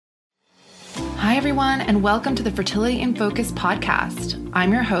Hi, everyone, and welcome to the Fertility in Focus podcast.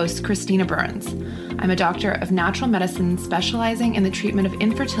 I'm your host, Christina Burns. I'm a doctor of natural medicine specializing in the treatment of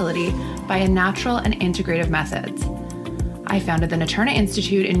infertility via natural and integrative methods. I founded the Naturna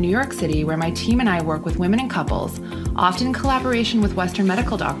Institute in New York City, where my team and I work with women and couples, often in collaboration with Western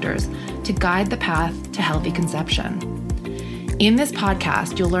medical doctors, to guide the path to healthy conception. In this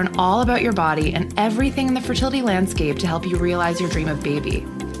podcast, you'll learn all about your body and everything in the fertility landscape to help you realize your dream of baby.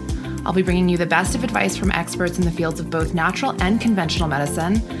 I'll be bringing you the best of advice from experts in the fields of both natural and conventional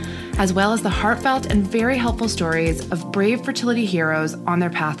medicine, as well as the heartfelt and very helpful stories of brave fertility heroes on their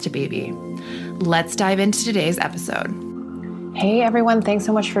path to baby. Let's dive into today's episode. Hey everyone, thanks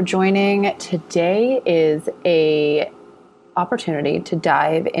so much for joining. Today is a opportunity to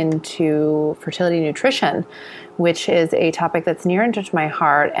dive into fertility nutrition, which is a topic that's near and dear to my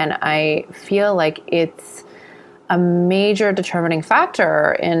heart, and I feel like it's a major determining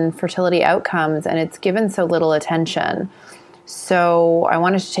factor in fertility outcomes, and it's given so little attention. So I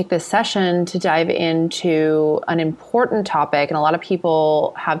wanted to take this session to dive into an important topic, and a lot of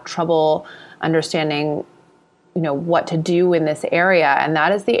people have trouble understanding, what to do in this area, and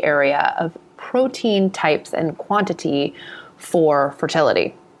that is the area of protein types and quantity for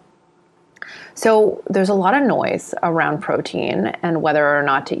fertility. So there's a lot of noise around protein and whether or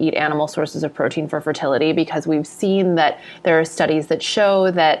not to eat animal sources of protein for fertility, because we've seen that there are studies that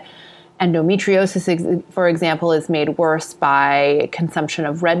show that endometriosis, for example, is made worse by consumption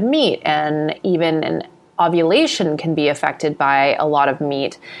of red meat, and even an ovulation can be affected by a lot of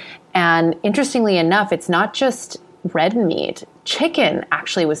meat. And interestingly enough, it's not just red meat. Chicken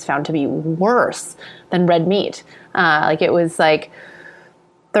actually was found to be worse than red meat. It was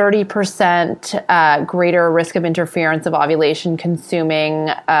 30% greater risk of interference of ovulation consuming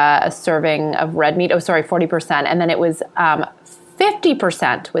a serving of red meat. 40%. And then it was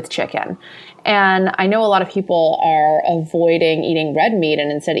 50% with chicken. And I know a lot of people are avoiding eating red meat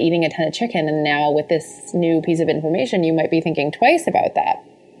and instead eating a ton of chicken. And now with this new piece of information, you might be thinking twice about that.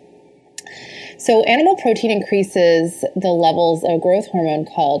 So animal protein increases the levels of a growth hormone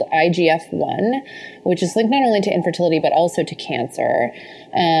called IGF-1, which is linked not only to infertility but also to cancer.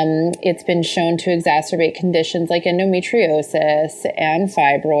 It's been shown to exacerbate conditions like endometriosis and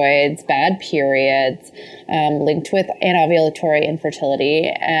fibroids, bad periods, linked with anovulatory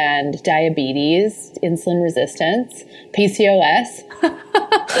infertility and diabetes, insulin resistance, PCOS.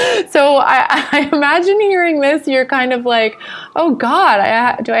 So I imagine hearing this, you're kind of like, oh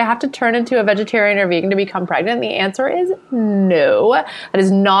God, do I have to turn into a vegetarian or vegan to become pregnant? The answer is no. That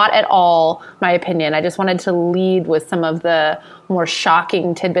is not at all my opinion. I just wanted to lead with some of the more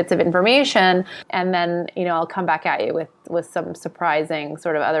shocking tidbits of information, and then I'll come back at you with some surprising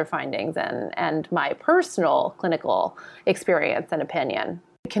sort of other findings and my personal clinical experience and opinion.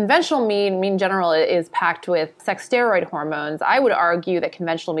 Conventional meat in general is packed with sex steroid hormones. I would argue that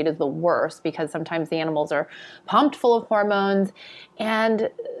conventional meat is the worst because sometimes the animals are pumped full of hormones, and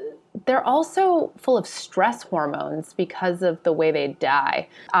they're also full of stress hormones because of the way they die.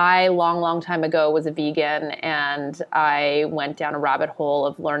 I, long time ago, was a vegan, and I went down a rabbit hole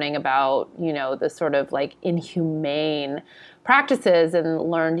of learning about, the sort of inhumane practices, and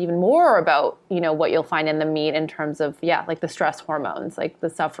learned even more about, what you'll find in the meat in terms of, the stress hormones, the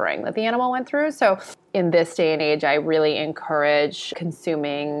suffering that the animal went through. So in this day and age, I really encourage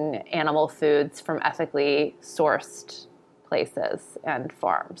consuming animal foods from ethically sourced places and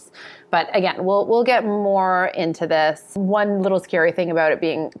farms. But again, we'll get more into this. One little scary thing about it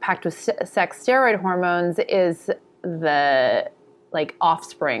being packed with sex steroid hormones is the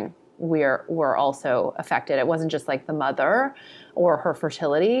offspring were also affected. It wasn't just the mother or her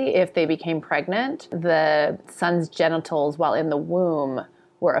fertility. If they became pregnant, the son's genitals while in the womb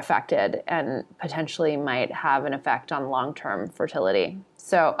were affected and potentially might have an effect on long-term fertility.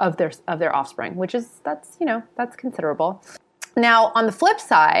 So of their offspring, that's considerable. Now, on the flip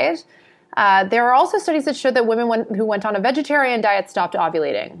side, there are also studies that show that women who went on a vegetarian diet stopped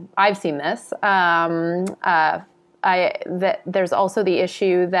ovulating. I've seen this. There's also the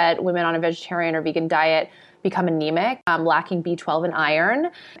issue that women on a vegetarian or vegan diet become anemic, lacking B12 and iron,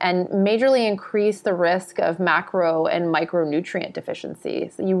 and majorly increase the risk of macro and micronutrient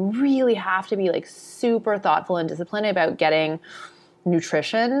deficiencies. So you really have to be super thoughtful and disciplined about getting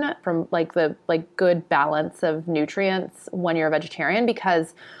nutrition from the good balance of nutrients when you're a vegetarian,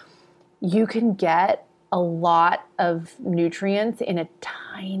 because you can get a lot of nutrients in a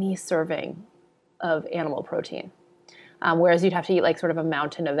tiny serving of animal protein. Whereas you'd have to eat sort of a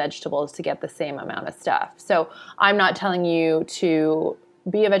mountain of vegetables to get the same amount of stuff. So I'm not telling you to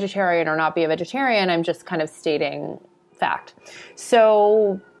be a vegetarian or not be a vegetarian. I'm just kind of stating fact.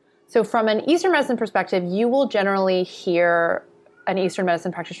 So So from an Eastern medicine perspective, you will generally hear an Eastern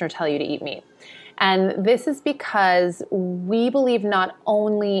medicine practitioner tell you to eat meat. And this is because we believe not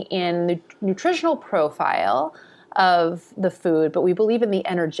only in the nutritional profile of the food, but we believe in the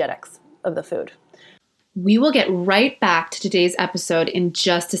energetics of the food. We will get right back to today's episode in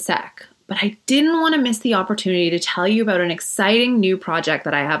just a sec, but I didn't want to miss the opportunity to tell you about an exciting new project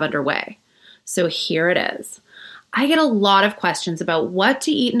that I have underway. So here it is. I get a lot of questions about what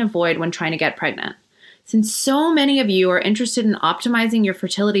to eat and avoid when trying to get pregnant. Since so many of you are interested in optimizing your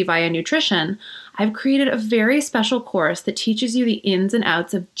fertility via nutrition, I've created a very special course that teaches you the ins and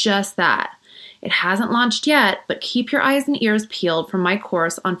outs of just that. It hasn't launched yet, but keep your eyes and ears peeled for my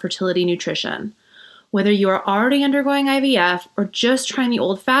course on fertility nutrition. Whether you are already undergoing IVF or just trying the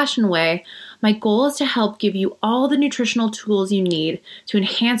old-fashioned way, my goal is to help give you all the nutritional tools you need to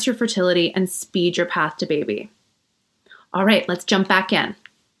enhance your fertility and speed your path to baby. All right, let's jump back in.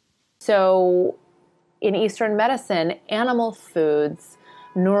 So in Eastern medicine, animal foods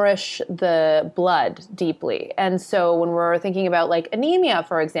nourish the blood deeply. And so when we're thinking about like anemia,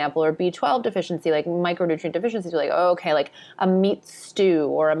 for example, or B12 deficiency, like micronutrient deficiencies, we're like, oh, okay, like a meat stew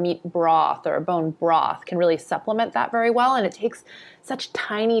or a meat broth or a bone broth can really supplement that very well. And it takes such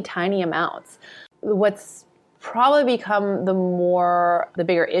tiny, tiny amounts. What's probably become the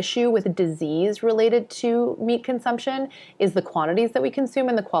bigger issue with disease related to meat consumption is the quantities that we consume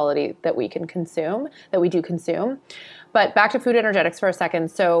and the quality that we can consume, that we do consume. But back to food energetics for a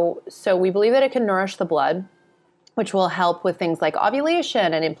second. So we believe that it can nourish the blood, which will help with things like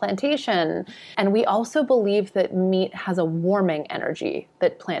ovulation and implantation. And we also believe that meat has a warming energy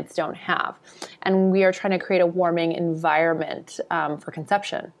that plants don't have. And we are trying to create a warming environment for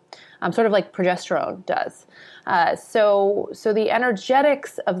conception. Sort of like progesterone does. So the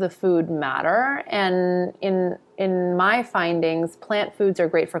energetics of the food matter, and in my findings, plant foods are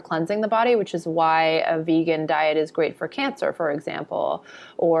great for cleansing the body, which is why a vegan diet is great for cancer, for example,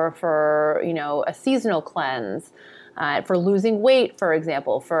 or for a seasonal cleanse, for losing weight, for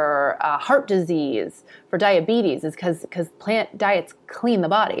example, for heart disease, for diabetes, is because plant diets clean the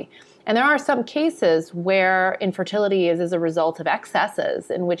body. And there are some cases where infertility is as a result of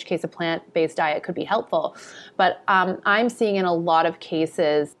excesses, in which case a plant-based diet could be helpful. But I'm seeing in a lot of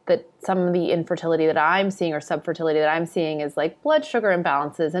cases that some of the infertility that I'm seeing or subfertility that I'm seeing is like blood sugar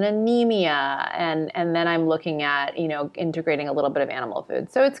imbalances and anemia. And then I'm looking at, integrating a little bit of animal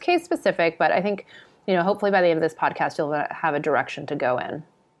food. So it's case specific, but I think, hopefully by the end of this podcast, you'll have a direction to go in.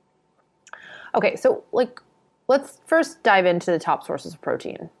 Okay, so let's first dive into the top sources of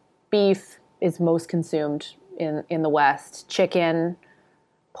protein. Beef is most consumed in the West. Chicken,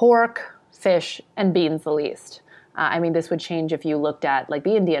 pork, fish, and beans the least. This would change if you looked at like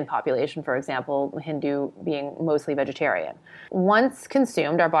the Indian population, for example, Hindu being mostly vegetarian. Once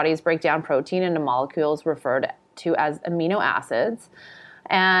consumed, our bodies break down protein into molecules referred to as amino acids.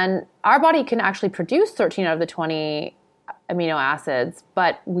 And our body can actually produce 13 out of the 20 amino acids,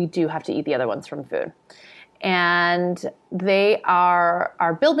 but we do have to eat the other ones from food. And they are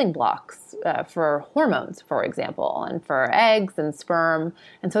our building blocks for hormones, for example, and for eggs and sperm.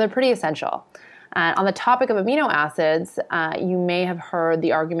 And so they're pretty essential. On the topic of amino acids, you may have heard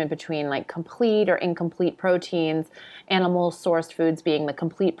the argument between like complete or incomplete proteins, animal-sourced foods being the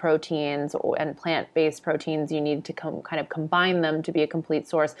complete proteins, and plant-based proteins, you need to kind of combine them to be a complete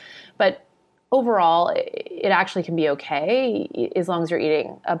source. But overall, it actually can be okay as long as you're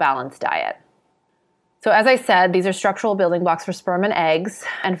eating a balanced diet. So as I said, these are structural building blocks for sperm and eggs,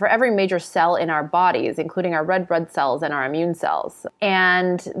 and for every major cell in our bodies, including our red blood cells and our immune cells.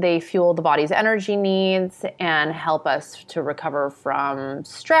 And they fuel the body's energy needs and help us to recover from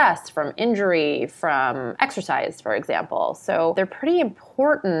stress, from injury, from exercise, for example. So they're pretty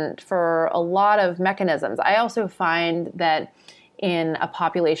important for a lot of mechanisms. I also find that in a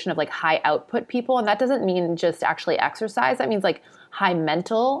population of like high output people, and that doesn't mean just actually exercise, that means like high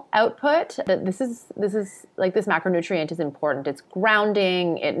mental output, that this is like this macronutrient is important. It's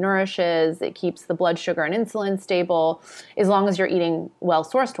grounding, it nourishes, it keeps the blood sugar and insulin stable, as long as you're eating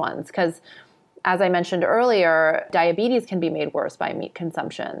well-sourced ones. Because as I mentioned earlier, diabetes can be made worse by meat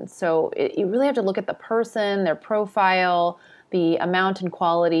consumption. So you really have to look at the person, their profile, the amount and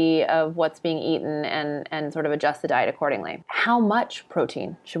quality of what's being eaten, and sort of adjust the diet accordingly. How much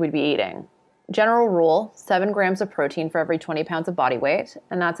protein should we be eating? General rule, 7 grams of protein for every 20 pounds of body weight,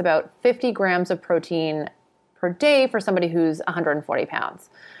 and that's about 50 grams of protein per day for somebody who's 140 pounds.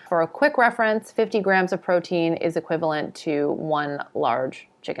 For a quick reference, 50 grams of protein is equivalent to 1 large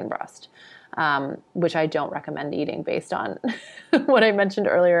chicken breast, which I don't recommend eating based on what I mentioned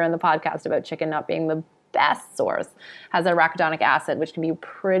earlier in the podcast about chicken not being the best source, has arachidonic acid, which can be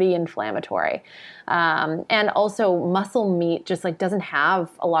pretty inflammatory. And also muscle meat just like doesn't have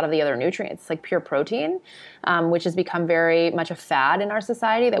a lot of the other nutrients, like pure protein, which has become very much a fad in our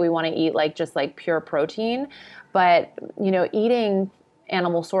society that we want to eat like just like pure protein. But, eating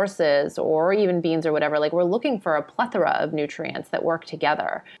animal sources or even beans or whatever, like we're looking for a plethora of nutrients that work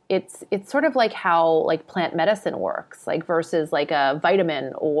together. It's sort of like how like plant medicine works, like versus like a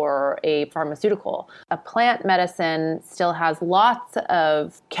vitamin or a pharmaceutical. A plant medicine still has lots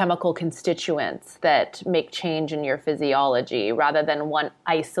of chemical constituents that make change in your physiology rather than one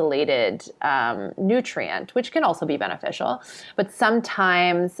isolated nutrient, which can also be beneficial. But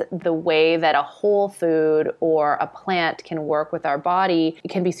sometimes the way that a whole food or a plant can work with our body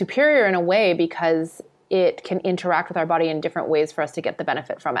can be superior in a way because it can interact with our body in different ways for us to get the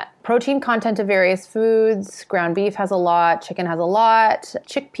benefit from it. Protein content of various foods. Ground beef has a lot. Chicken has a lot.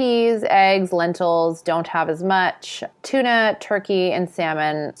 Chickpeas, eggs, lentils don't have as much. Tuna, turkey, and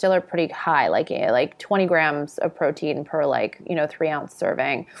salmon still are pretty high, like 20 grams of protein per 3-ounce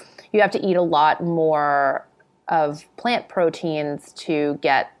serving. You have to eat a lot more of plant proteins to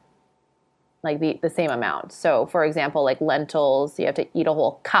get like the same amount. So for example, like lentils, you have to eat a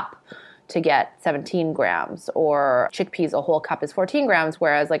whole cup to get 17 grams, or chickpeas, a whole cup is 14 grams,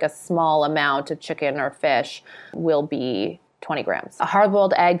 whereas like a small amount of chicken or fish will be 20 grams. A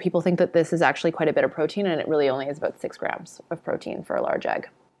hard-boiled egg, people think that this is actually quite a bit of protein, and it really only is about 6 grams of protein for a large egg.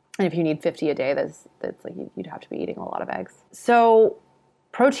 And if you need 50 a day, that's like you'd have to be eating a lot of eggs. So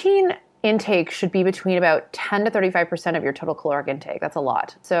protein intake should be between about 10 to 35% of your total caloric intake. That's a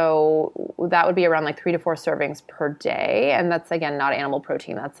lot. So that would be around like 3 to 4 servings per day. And that's, again, not animal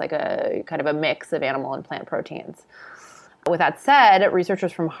protein. That's like a kind of a mix of animal and plant proteins. With that said,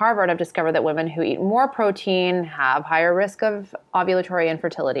 researchers from Harvard have discovered that women who eat more protein have higher risk of ovulatory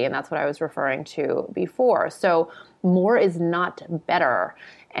infertility, and that's what I was referring to before. So more is not better.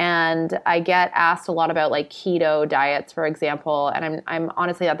 And I get asked a lot about like keto diets, for example, and I'm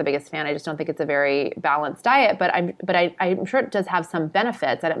honestly not the biggest fan. I just don't think it's a very balanced diet, but I'm sure it does have some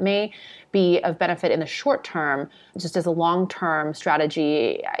benefits, and it may be of benefit in the short term. Just as a long-term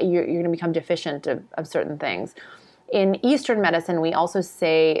strategy, you're going to become deficient of certain things. In Eastern medicine, we also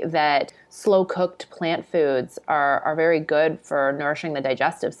say that slow-cooked plant foods are very good for nourishing the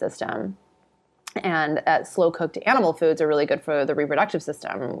digestive system. And slow-cooked animal foods are really good for the reproductive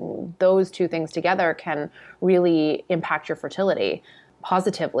system. Those two things together can really impact your fertility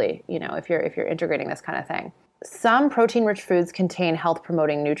positively, if you're integrating this kind of thing. Some protein-rich foods contain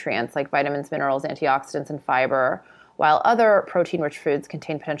health-promoting nutrients like vitamins, minerals, antioxidants, and fiber, while other protein-rich foods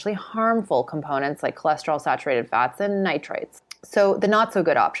contain potentially harmful components like cholesterol, saturated fats, and nitrates. So the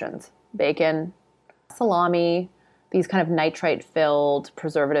not-so-good options: bacon, salami, these kind of nitrate-filled,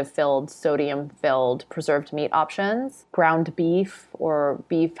 preservative-filled, sodium-filled preserved meat options. Ground beef or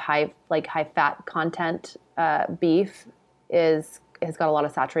beef high-fat content beef has got a lot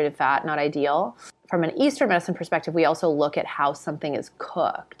of saturated fat, not ideal. From an Eastern medicine perspective, we also look at how something is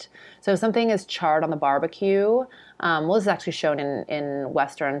cooked. So if something is charred on the barbecue, this is actually shown in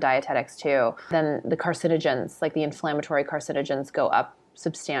Western dietetics too, then the carcinogens, like the inflammatory carcinogens, go up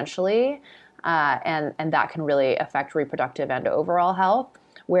substantially. And that can really affect reproductive and overall health.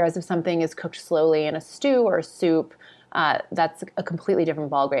 Whereas if something is cooked slowly in a stew or a soup, that's a completely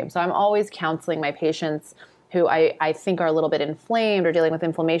different ballgame. So I'm always counseling my patients who I think are a little bit inflamed or dealing with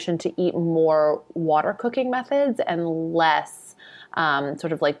inflammation to eat more water cooking methods and less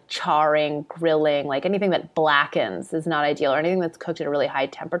sort of like charring, grilling, like anything that blackens is not ideal, or anything that's cooked at a really high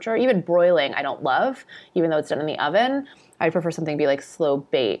temperature. Even broiling I don't love, even though it's done in the oven. I prefer something to be like slow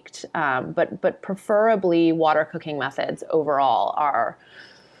baked, but preferably water cooking methods overall are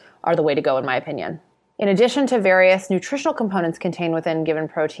the way to go in my opinion. In addition to various nutritional components contained within given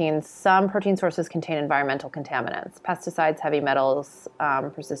proteins, some protein sources contain environmental contaminants, pesticides, heavy metals,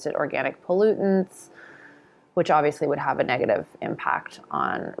 persistent organic pollutants, which obviously would have a negative impact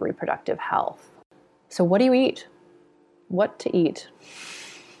on reproductive health. So what do you eat? What to eat?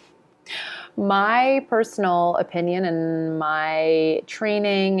 My personal opinion and my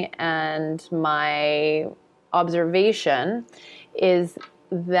training and my observation is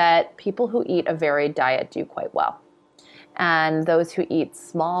that people who eat a varied diet do quite well. And those who eat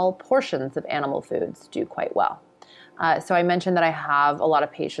small portions of animal foods do quite well. So I mentioned that I have a lot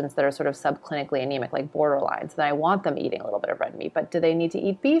of patients that are sort of subclinically anemic, like borderline, so that I want them eating a little bit of red meat. But do they need to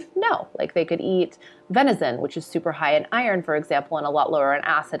eat beef? No. Like they could eat venison, which is super high in iron, for example, and a lot lower in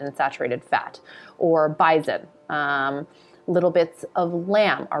acid and saturated fat, or bison, little bits of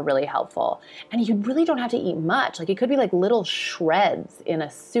lamb are really helpful. And you really don't have to eat much. Like it could be like little shreds in a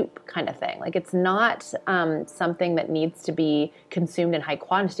soup kind of thing. Like it's not something that needs to be consumed in high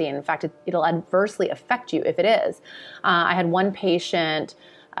quantity. And in fact, it'll adversely affect you if it is. I had one patient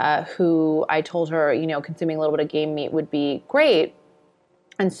who I told her, consuming a little bit of game meat would be great.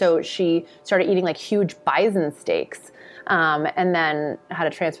 And so she started eating like huge bison steaks. And then had a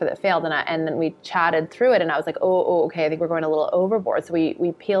transfer that failed, and then we chatted through it, and I was like, oh, okay, I think we're going a little overboard. So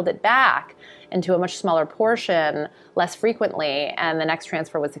we peeled it back into a much smaller portion, less frequently, and the next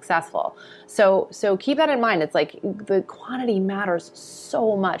transfer was successful. So keep that in mind. It's like the quantity matters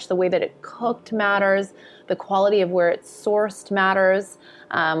so much. The way that it cooked matters. The quality of where it's sourced matters.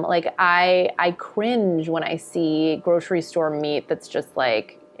 Like I cringe when I see grocery store meat that's just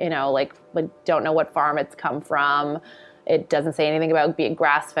like, like don't know what farm it's come from. It doesn't say anything about being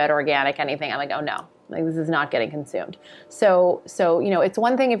grass-fed, organic, anything. I'm like, oh no, like this is not getting consumed. So it's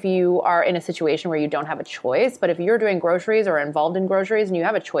one thing if you are in a situation where you don't have a choice, but if you're doing groceries or involved in groceries and you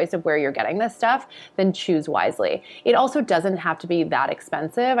have a choice of where you're getting this stuff, then choose wisely. It also doesn't have to be that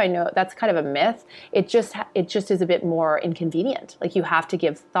expensive. I know that's kind of a myth. It just is a bit more inconvenient. Like you have to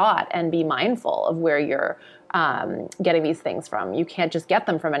give thought and be mindful of where you're getting these things from. You can't just get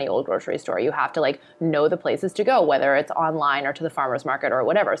them from any old grocery store. You have to like know the places to go, whether it's online or to the farmer's market or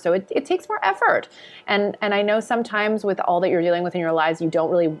whatever. So it takes more effort. And I know sometimes with all that you're dealing with in your lives, you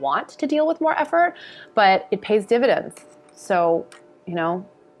don't really want to deal with more effort, but it pays dividends. So,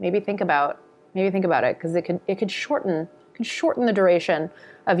 maybe think about it because it could shorten the duration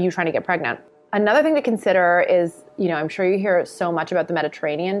of you trying to get pregnant. Another thing to consider is, I'm sure you hear so much about the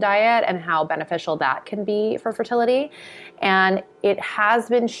Mediterranean diet and how beneficial that can be for fertility. And it has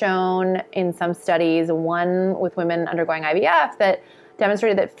been shown in some studies, one with women undergoing IVF, that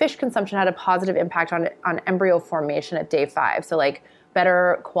demonstrated that fish consumption had a positive impact on embryo formation at day 5. So like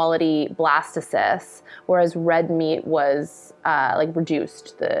better quality blastocysts, whereas red meat was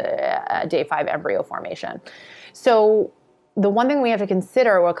reduced the day 5 embryo formation. So the one thing we have to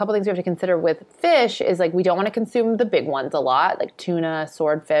consider, or a couple things we have to consider with fish is like we don't want to consume the big ones a lot, like tuna,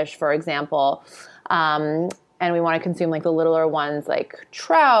 swordfish, for example. And we want to consume like the littler ones like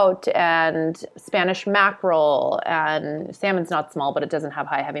trout and Spanish mackerel, and salmon's not small, but it doesn't have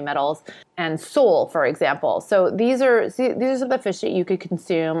high heavy metals, and sole, for example. So these are some of the fish that you could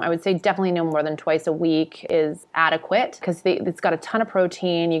consume. I would say definitely no more than twice a week is adequate because it's got a ton of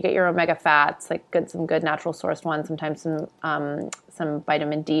protein. You get your omega fats, like some good natural sourced ones, sometimes some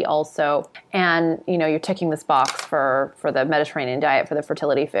vitamin D also. And, you're ticking this box for the Mediterranean diet, for the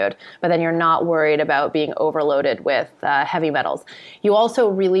fertility food, but then you're not worried about being overloaded with heavy metals. You also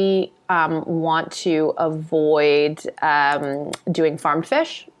really want to avoid doing farmed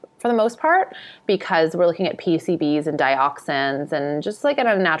fish for the most part, because we're looking at PCBs and dioxins and just like in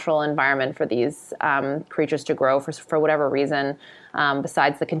a natural environment for these creatures to grow for whatever reason,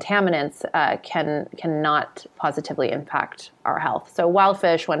 besides the contaminants, cannot positively impact our health. So wild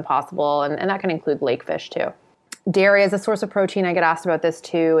fish when possible, and that can include lake fish too. Dairy is a source of protein. I get asked about this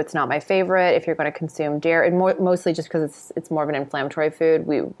too. It's not my favorite if you're going to consume dairy, and mostly just because it's more of an inflammatory food.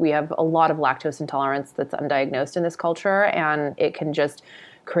 We have a lot of lactose intolerance that's undiagnosed in this culture, and it can just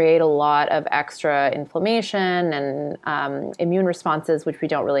create a lot of extra inflammation and immune responses, which we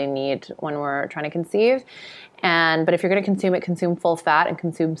don't really need when we're trying to conceive. But if you're going to consume it, consume full fat and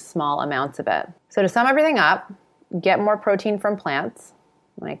consume small amounts of it. So to sum everything up, get more protein from plants,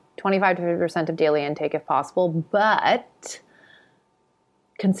 like 25 to 50% of daily intake if possible, but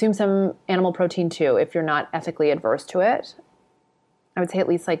consume some animal protein too if you're not ethically adverse to it. I would say at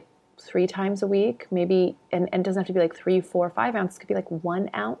least like 3 times a week, maybe, and it doesn't have to be like 3, 4, 5 ounces. It could be like 1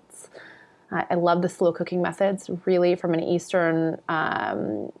 ounce. I love the slow cooking methods. Really, from an Eastern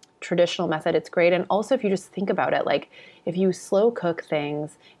traditional method, it's great. And also, if you just think about it, like if you slow cook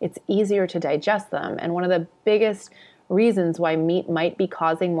things, it's easier to digest them. And one of the biggest reasons why meat might be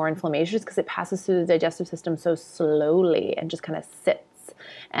causing more inflammation is because it passes through the digestive system so slowly and just kind of sits.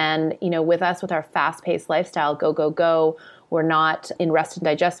 And with us, with our fast-paced lifestyle, go, we're not in rest and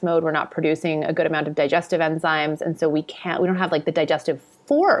digest mode. We're not producing a good amount of digestive enzymes. And so we don't have like the digestive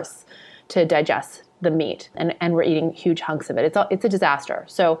force to digest the meat. And we're eating huge hunks of it. It's a disaster.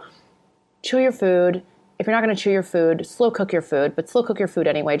 So chew your food. If you're not going to chew your food, slow cook your food, but slow cook your food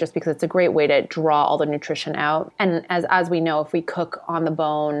anyway, just because it's a great way to draw all the nutrition out. And as we know, if we cook on the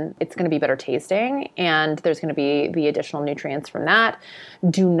bone, it's going to be better tasting, and there's going to be the additional nutrients from that.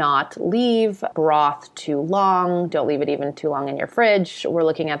 Do not leave broth too long. Don't leave it even too long in your fridge. We're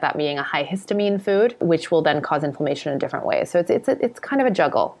looking at that being a high histamine food, which will then cause inflammation in different ways. So it's kind of a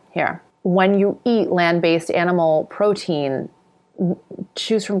juggle here. when you eat land-based animal protein,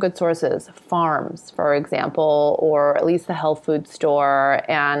 choose from good sources, farms, for example, or at least the health food store,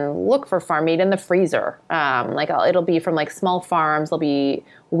 and look for farm meat in the freezer. It'll be from like small farms. There'll be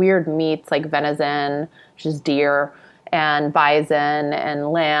weird meats like venison, which is deer, and bison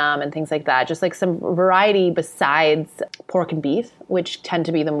and lamb and things like that. Just like some variety besides pork and beef, which tend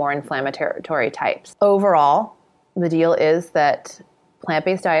to be the more inflammatory types. Overall, the deal is that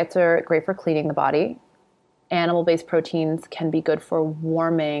plant-based diets are great for cleaning the body. Animal-based proteins can be good for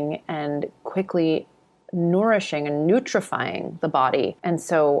warming and quickly nourishing and nutrifying the body. And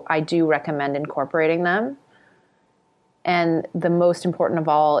so I do recommend incorporating them. And the most important of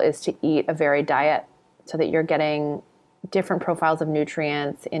all is to eat a varied diet so that you're getting different profiles of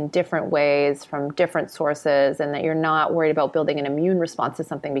nutrients in different ways from different sources, and that you're not worried about building an immune response to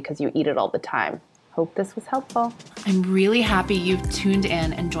something because you eat it all the time. Hope this was helpful. I'm really happy you've tuned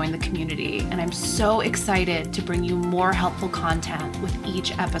in and joined the community, and I'm so excited to bring you more helpful content with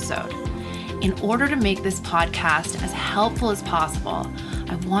each episode. In order to make this podcast as helpful as possible,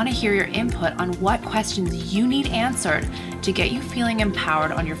 I want to hear your input on what questions you need answered to get you feeling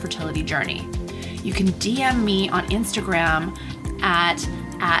empowered on your fertility journey. You can DM me on Instagram at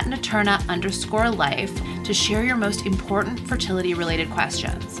 @Naturna_life to share your most important fertility-related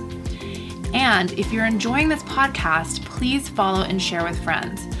questions. And if you're enjoying this podcast, please follow and share with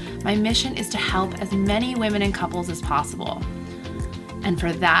friends. My mission is to help as many women and couples as possible. And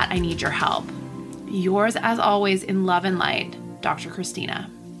for that, I need your help. Yours, as always, in love and light, Dr. Christina.